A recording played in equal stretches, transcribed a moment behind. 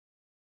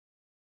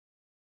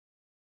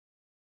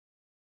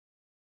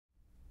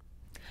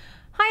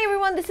Hi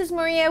everyone, this is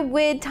Maria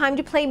with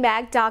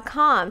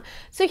TimeToPlayMag.com.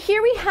 So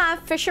here we have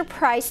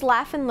Fisher-Price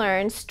Laugh and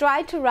Learn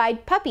Stride to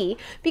Ride Puppy,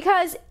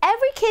 because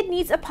every kid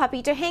needs a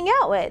puppy to hang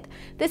out with.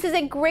 This is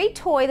a great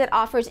toy that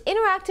offers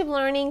interactive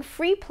learning,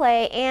 free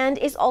play, and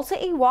is also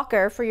a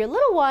walker for your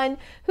little one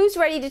who's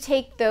ready to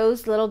take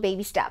those little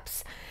baby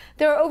steps.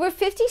 There are over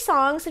 50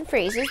 songs and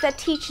phrases that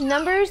teach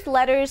numbers,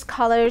 letters,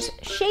 colors,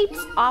 shapes,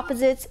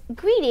 opposites,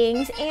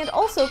 greetings, and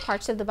also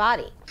parts of the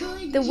body.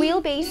 The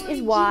wheelbase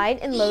is wide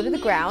and low to the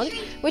ground,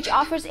 which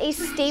offers a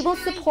stable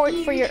support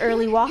for your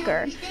early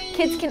walker.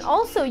 Kids can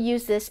also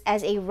use this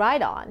as a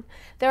ride-on.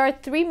 There are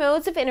 3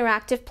 modes of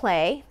interactive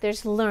play.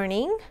 There's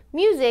learning,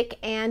 music,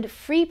 and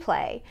free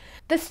play.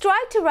 The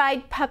Stride to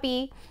Ride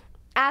Puppy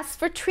asks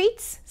for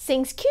treats,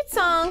 sings cute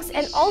songs,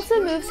 and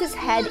also moves his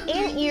head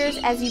and ears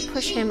as you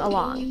push him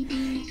along.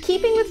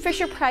 Keeping with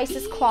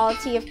Fisher-Price's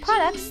quality of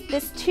products,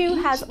 this too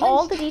has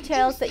all the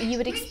details that you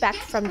would expect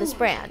from this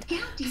brand.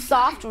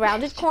 Soft,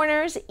 rounded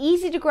corners,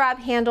 easy to grab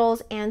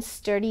handles, and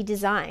sturdy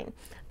design.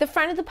 The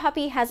front of the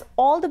puppy has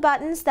all the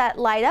buttons that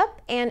light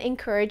up and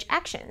encourage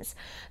actions.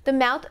 The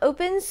mouth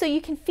opens so you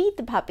can feed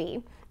the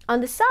puppy. On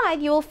the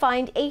side, you will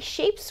find a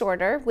shape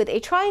sorter with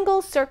a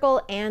triangle,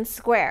 circle, and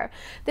square.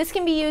 This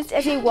can be used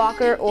as a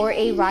walker or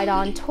a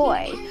ride-on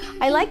toy.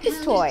 I like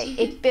this toy.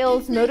 It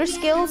builds motor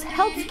skills,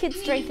 helps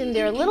kids strengthen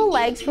their little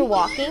legs for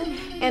walking,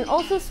 and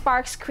also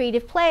sparks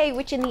creative play,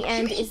 which in the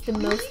end is the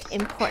most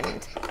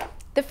important.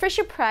 The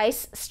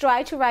Fisher-Price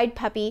Stride to Ride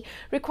Puppy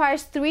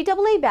requires 3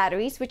 AA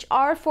batteries, which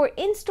are for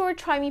in-store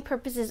try-me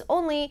purposes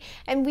only,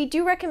 and we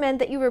do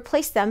recommend that you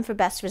replace them for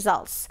best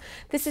results.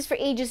 This is for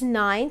ages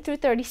 9 through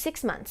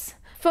 36 months.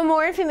 For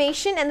more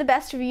information and the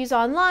best reviews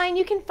online,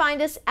 you can find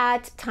us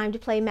at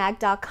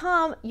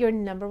TimeToPlayMag.com, your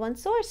 #1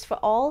 source for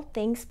all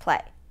things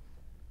play.